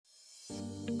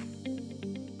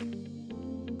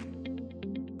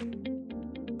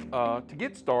To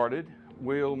get started,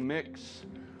 we'll mix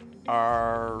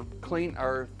our Clean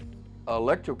Earth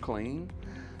Electroclean.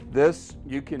 This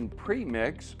you can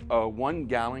pre-mix a 1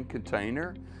 gallon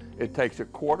container. It takes a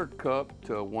 1/4 cup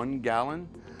to 1 gallon.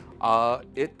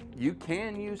 You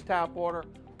can use tap water.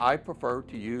 I prefer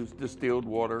to use distilled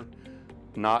water.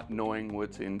 Not knowing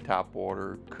what's in tap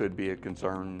water could be a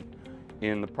concern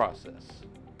in the process.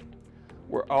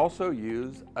 We'll also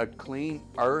use a Clean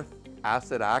Earth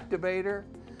acid activator.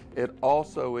 It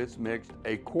also is mixed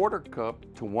a 1/4 cup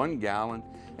to 1 gallon,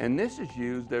 and this is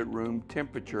used at room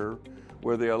temperature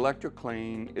where the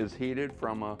Electroclean is heated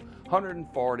from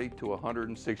 140 to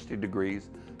 160 degrees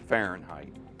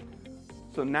Fahrenheit.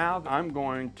 So now I'm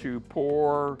going to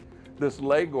pour this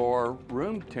Legor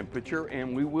room temperature,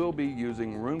 and we will be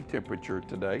using room temperature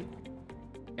today.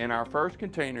 In our first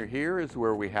container here is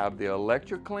where we have the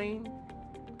Electroclean.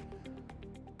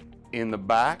 In the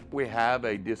back, we have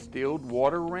a distilled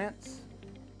water rinse.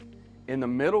 In the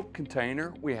middle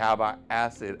container, we have our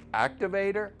acid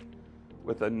activator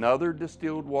with another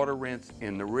distilled water rinse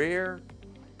in the rear.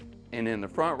 And in the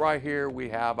front right here, we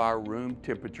have our room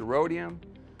temperature rhodium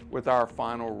with our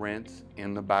final rinse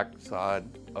in the back side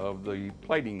of the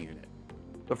plating unit.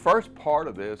 The first part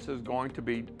of this is going to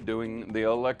be doing the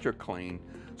Electroclean.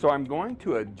 So I'm going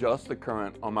to adjust the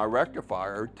current on my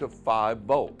rectifier to 5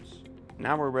 volts.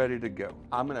 Now we're ready to go.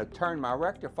 I'm going to turn my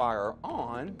rectifier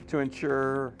on to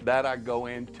ensure that I go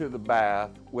into the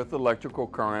bath with electrical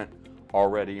current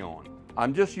already on.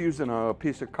 I'm just using a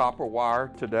piece of copper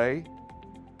wire today,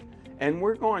 and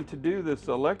we're going to do this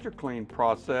Electroclean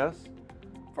process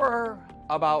for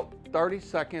about 30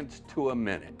 seconds to a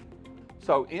minute.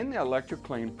 So in the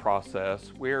Electroclean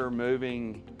process, we're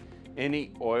removing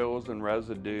any oils and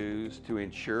residues to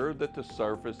ensure that the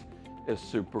surface is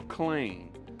super clean.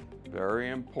 Very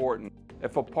important.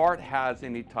 If a part has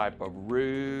any type of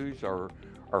rouge or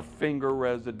finger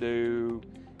residue,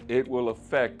 it will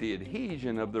affect the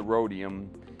adhesion of the rhodium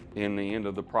in the end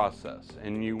of the process,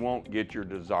 and you won't get your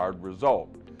desired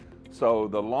result. So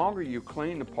the longer you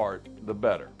clean the part, the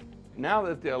better. Now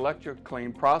that the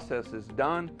Electroclean process is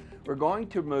done, we're going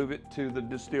to move it to the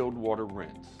distilled water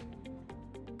rinse.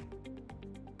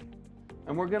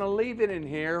 And we're going to leave it in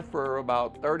here for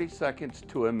about 30 seconds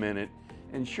to a minute,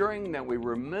 ensuring that we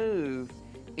remove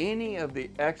any of the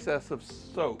excess of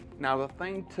soap. Now the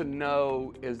thing to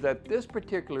know is that this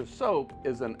particular soap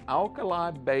is an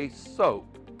alkali-based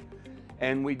soap,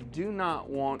 and we do not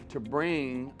want to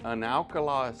bring an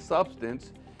alkali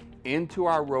substance into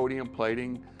our rhodium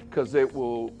plating because it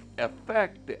will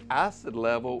affect the acid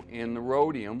level in the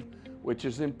rhodium, which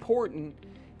is important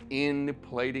in the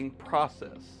plating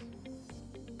process.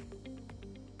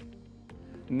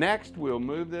 Next, we'll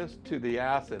move this to the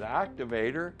acid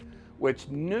activator, which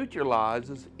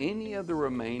neutralizes any of the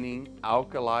remaining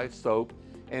alkali soap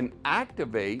and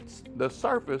activates the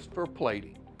surface for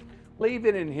plating. Leave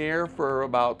it in here for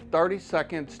about 30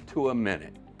 seconds to a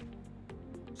minute.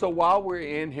 So while we're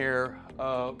in here,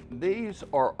 these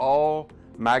are all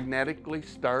magnetically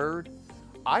stirred.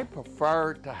 I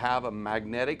prefer to have a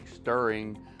magnetic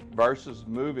stirring versus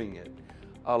moving it.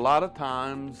 A lot of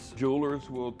times jewelers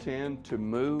will tend to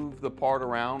move the part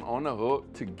around on a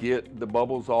hook to get the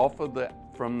bubbles off of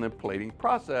from the plating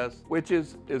process, which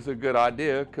is a good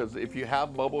idea, because if you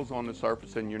have bubbles on the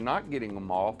surface and you're not getting them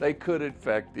off, they could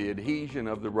affect the adhesion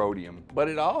of the rhodium. But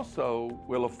it also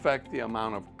will affect the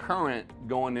amount of current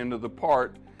going into the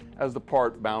part as the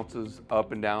part bounces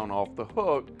up and down off the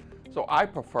hook. So I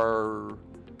prefer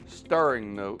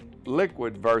stirring the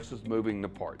liquid versus moving the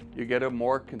part. You get a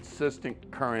more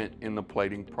consistent current in the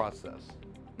plating process.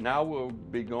 Now we'll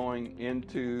be going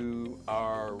into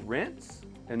our rinse,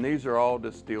 and these are all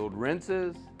distilled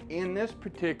rinses. In this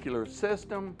particular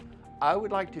system, I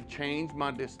would like to change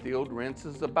my distilled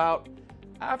rinses about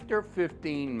after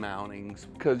 15 mountings,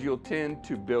 because you'll tend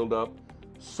to build up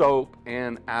soap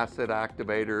and acid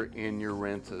activator in your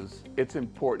rinses. It's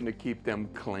important to keep them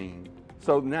clean.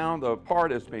 So now the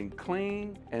part has been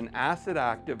cleaned and acid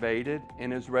activated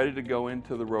and is ready to go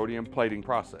into the rhodium plating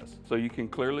process. So you can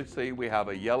clearly see we have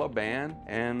a yellow band,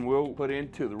 and we'll put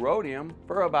into the rhodium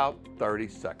for about 30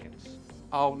 seconds.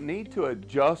 I'll need to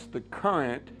adjust the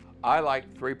current. I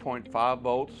like 3.5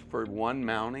 volts for one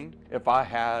mounting. If I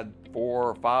had 4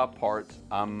 or 5 parts,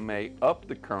 I may up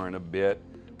the current a bit,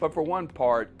 but for one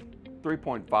part,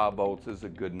 3.5 volts is a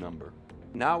good number.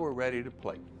 Now we're ready to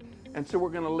plate. And so we're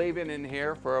going to leave it in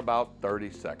here for about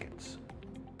 30 seconds.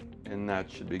 And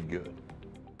that should be good.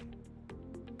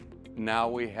 Now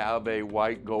we have a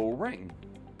white gold ring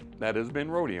that has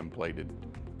been rhodium plated.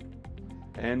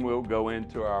 And we'll go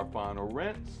into our final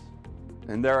rinse.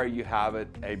 And there you have it,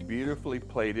 a beautifully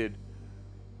plated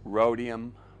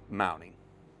rhodium mounting.